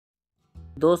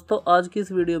दोस्तों आज की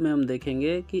इस वीडियो में हम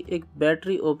देखेंगे कि एक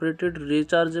battery operated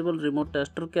rechargeable remote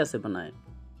tester कैसे बनाएं।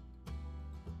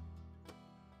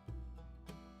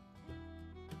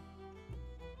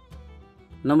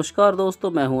 नमस्कार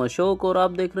दोस्तों, मैं हूं अशोक और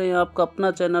आप देख रहे हैं आपका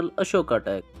अपना चैनल अशोका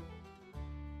टेक।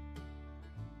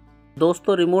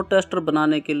 दोस्तों रिमोट टेस्टर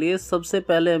बनाने के लिए सबसे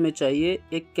पहले हमें चाहिए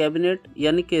एक कैबिनेट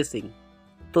यानी केसिंग।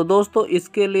 तो दोस्तों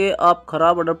इसके लिए आप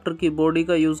खराब अडेप्टर की बॉडी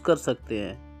का यूज़ कर सकते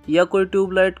हैं या कोई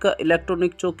ट्यूबलाइट का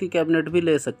इलेक्ट्रॉनिक चौकी कैबिनेट भी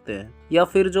ले सकते हैं, या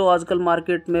फिर जो आजकल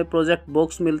मार्केट में प्रोजेक्ट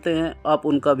बॉक्स मिलते हैं आप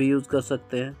उनका भी यूज़ कर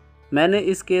सकते हैं। मैंने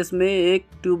इस केस में एक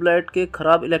ट्यूबलाइट के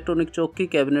खराब इलेक्ट्रॉनिक चौकी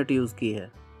कैबिनेट यूज़ की है।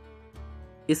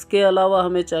 इसके अलावा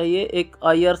हमें चाहिए एक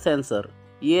IR सेंसर।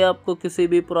 ये आपको किसी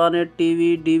भी पुराने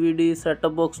टीवी, DVD,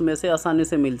 सेटअप बॉक्स में से आसानी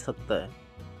से मिल सकता है।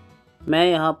 मैं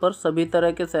यहाँ पर सभी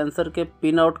तरह के सेंसर के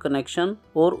पिन आउट कनेक्शन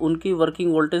और उनकी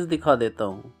वर्किंग वोल्टेज दिखा देता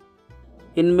हूँ।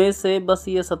 इनमें से बस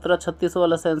ये 1736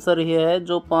 वाला सेंसर ही है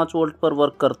जो 5 वोल्ट पर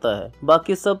वर्क करता है,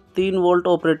 बाकी सब 3 वोल्ट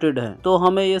ऑपरेटेड है। तो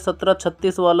हमें ये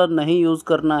 1736 वाला नहीं यूज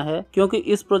करना है क्योंकि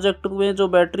इस प्रोजेक्ट में जो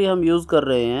बैटरी हम यूज कर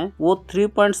रहे हैं वो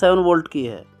 3.7 वोल्ट की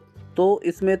है, तो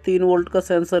इसमें 3 वोल्ट का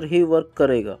सेंसर ही वर्क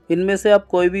करेगा। इनमें से आप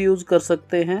कोई भी यूज कर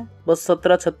सकते हैं, बस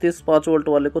 1736 5 वोल्ट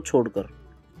वाले को छोड़कर।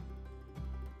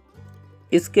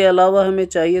 इसके अलावा हमें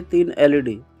चाहिए 3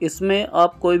 LED। इसमें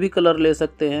आप कोई भी कलर ले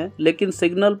सकते हैं, लेकिन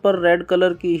सिग्नल पर रेड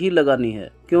कलर की ही लगानी है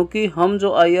क्योंकि हम जो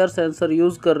IR सेंसर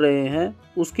यूज कर रहे हैं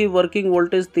उसकी वर्किंग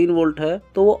वोल्टेज 3 वोल्ट है,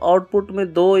 तो वो आउटपुट में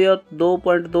 2 या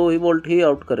 2.2 ही वोल्ट ही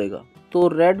आउट करेगा। तो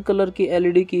रेड कलर की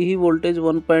LED की ही वोल्टेज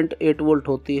 1.8 वोल्ट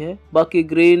होती है, बाकी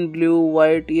ग्रीन, ब्लू,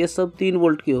 व्हाइट ये सब 3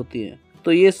 वोल्ट की होती है,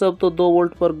 तो ये सब तो 2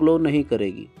 वोल्ट पर ग्लो नहीं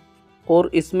करेगी। और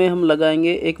इसमें हम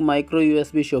लगाएंगे एक माइक्रो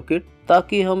USB सॉकेट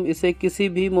ताकि हम इसे किसी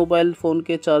भी मोबाइल फ़ोन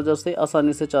के चार्जर से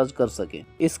आसानी से चार्ज कर सकें।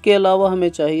 इसके अलावा हमें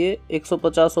चाहिए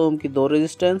 150 ओम की 2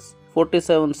 रेजिस्टेंस,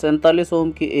 47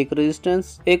 ओम की 1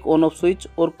 रेजिस्टेंस, एक ऑन ऑफ स्विच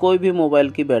और कोई भी मोबाइल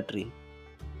की बैटरी।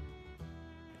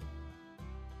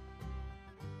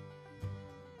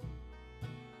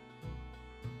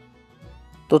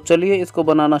 तो चलिए इसको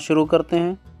बनाना शुरू करते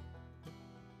हैं।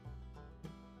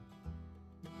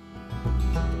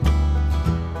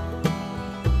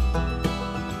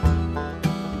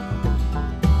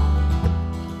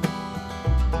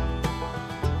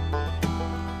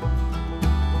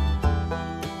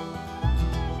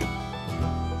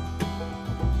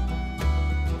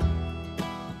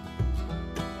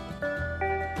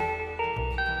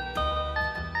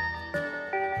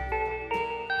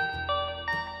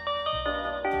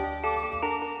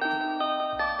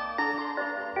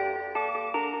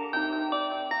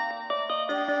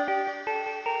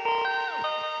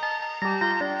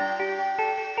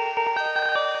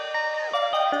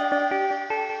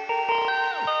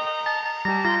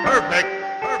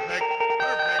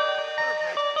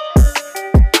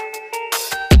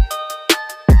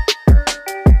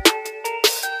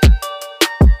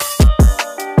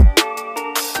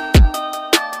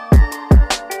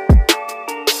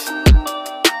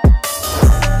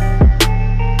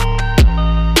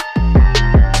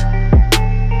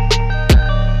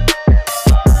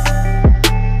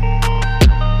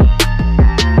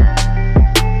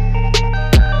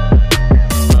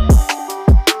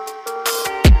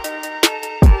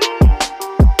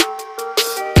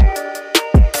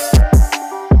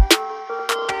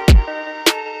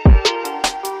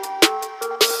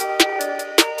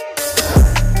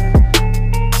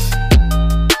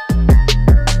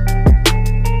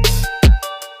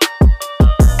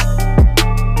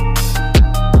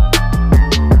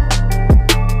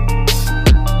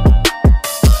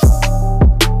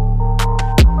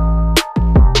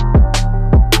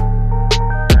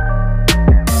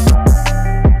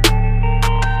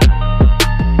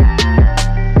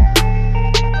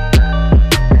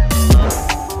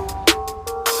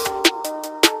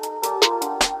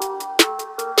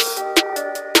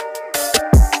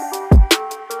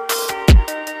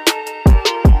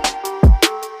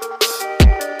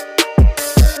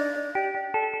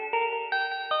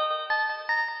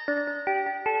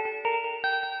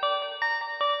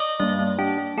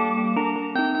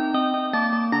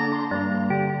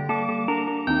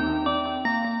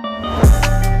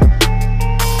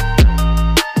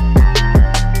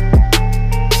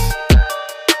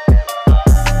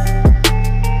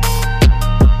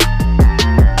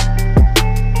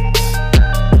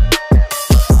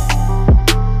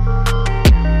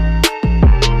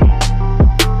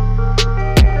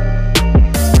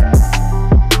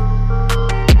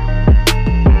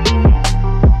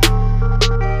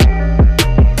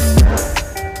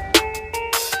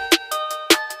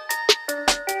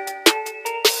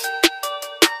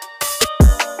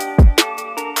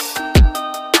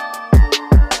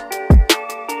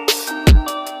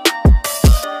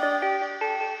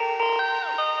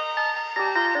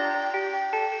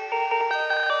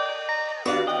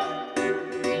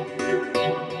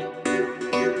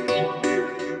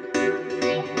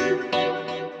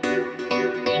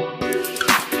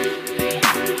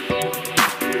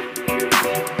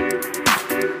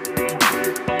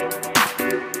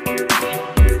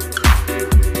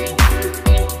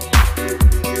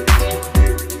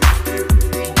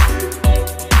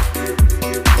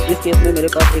 इस केस में मेरे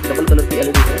पास एक डबल कलर की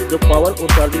एलईडी है जो पावर और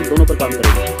चार्जिंग दोनों पर काम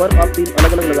करेगी, पर आप 3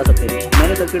 अलग अलग लगा सकते हैं।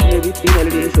 मैंने सर्किट में भी 3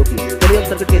 एलईडी शो की। चलिए अब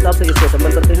सर्किट के हिसाब से इसको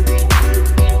असेंबल करते हैं।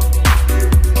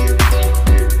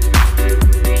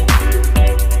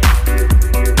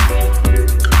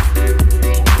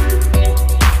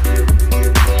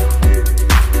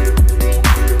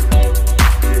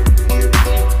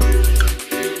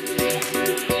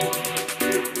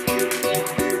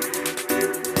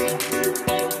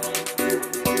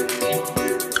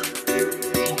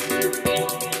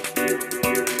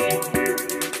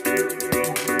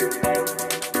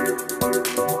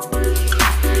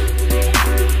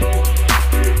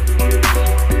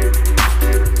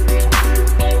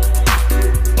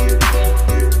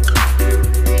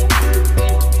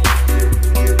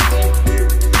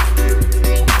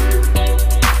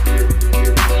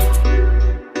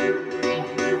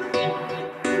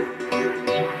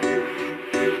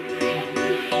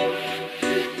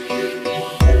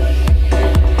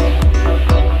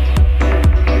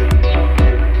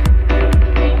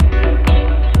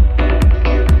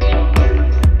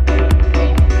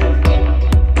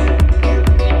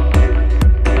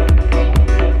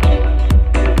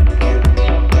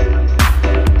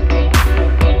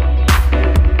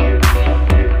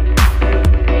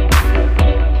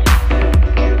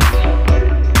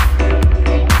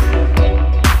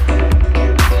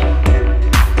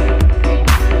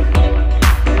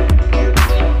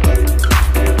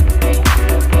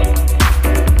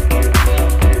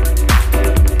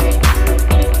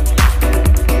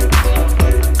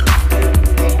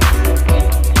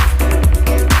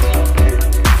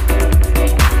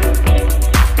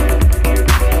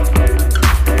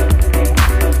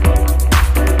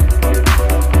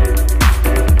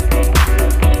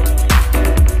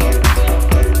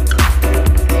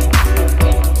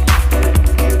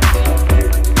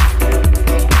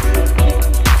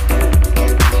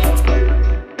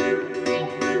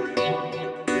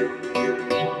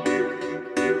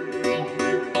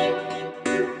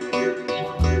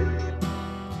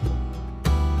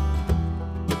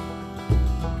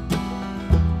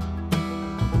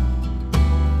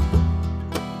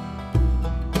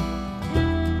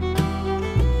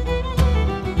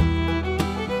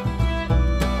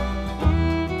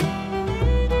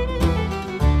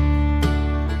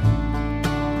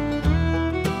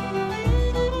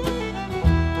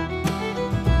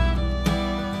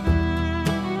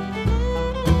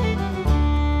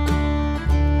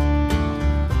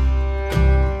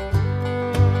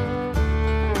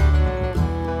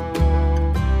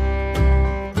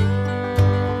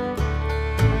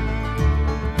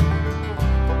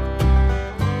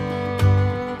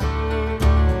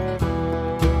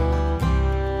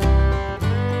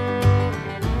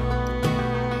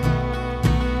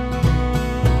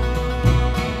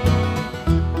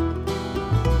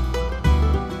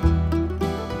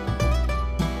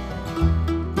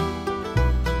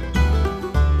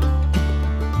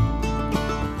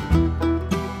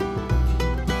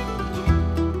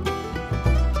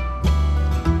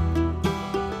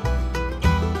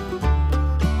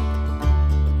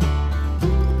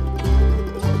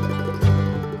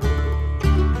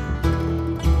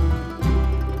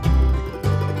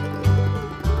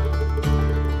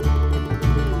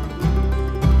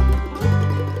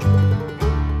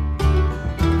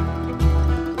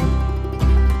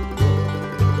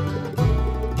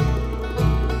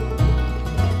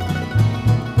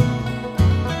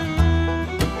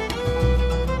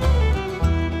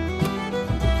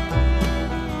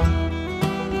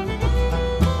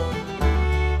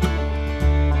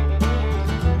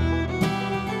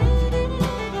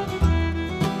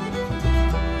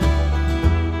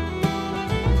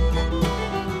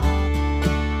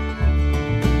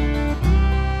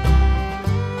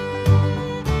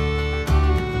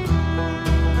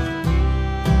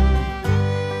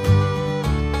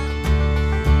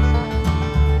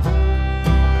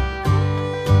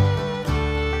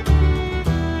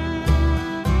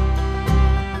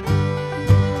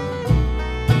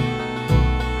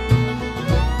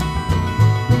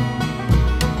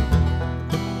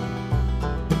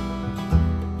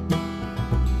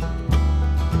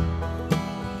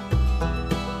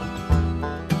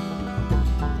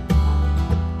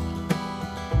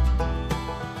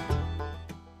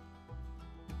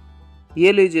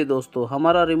 ये लीजिए दोस्तों,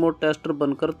 हमारा रिमोट टेस्टर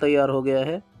बनकर तैयार हो गया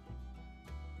है।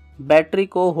 बैटरी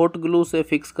को हॉट ग्लू से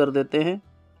फिक्स कर देते हैं।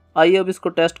 आइए अब इसको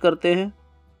टेस्ट करते हैं।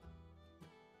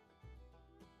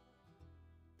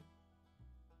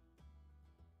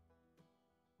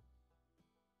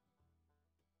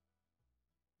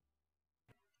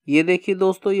 ये देखिए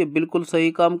दोस्तों, ये बिल्कुल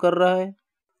सही काम कर रहा है।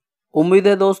 उम्मीद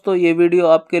है दोस्तों ये वीडियो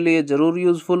आपके लिए जरूर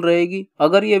यूजफुल रहेगी।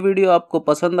 अगर ये वीडियो आपको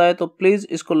पसंद आए तो प्लीज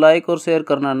इसको लाइक और शेयर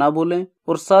करना ना भूलें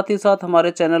और साथ ही साथ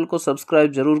हमारे चैनल को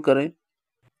सब्सक्राइब जरूर करें।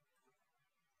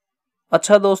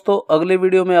 अच्छा दोस्तों, अगले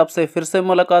वीडियो में आपसे फिर से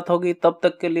मुलाकात होगी। तब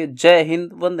तक के लिए जय हिंद,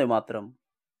 वंदे मातरम।